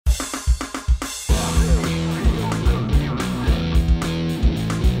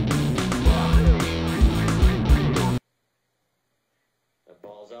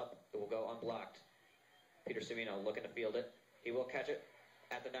Semino looking to field it. He will catch it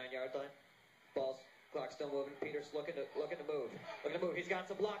at the 9-yard line. Clock still moving. Peter's looking to move. He's got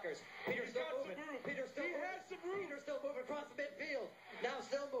some blockers. Peter's still moving. Peter's still moving. Has some room. Peter's still moving across the midfield. Now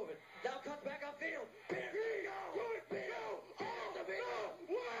still moving. Now cuts back on field. Peter Semino.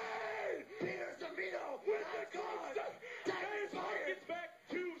 Peter Semino with the touchdown. Dennis Hawkins back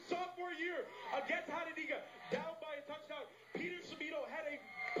to sophomore year against Hanadiga. Down by a touchdown. Peter Semino had a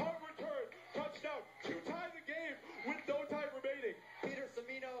punt return touchdown to tie the game with no time remaining. Peter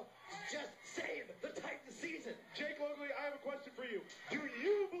Semino just saved the Titans season. Jake Logley, I have a question for you. Do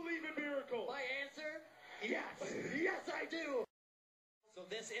you believe in miracles? My answer? Yes. Yes, I do. So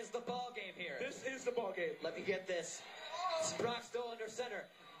this is the ball game here. This is the ball game. Let me get this. Brock still under center.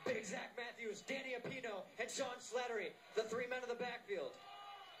 Big Zach Matthews, Danny Apino, and Sean Slattery, the 3 men of the backfield.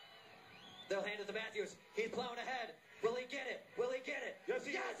 They'll hand it to Matthews. He's plowing ahead. Will he get it? Will he get it? Yes,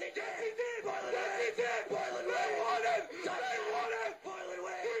 he did. Yes, he did. Boylan yes, he did. Boylan They wins. won it. They won it. Boylan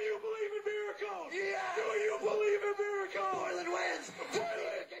wins. Do you believe in miracles? Yes. Do you believe in miracles? Boylan wins.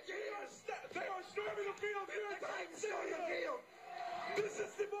 Boylan. They are storming the field here. The Titans storming the field. This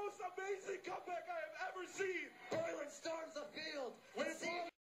is the most amazing comeback I have ever seen.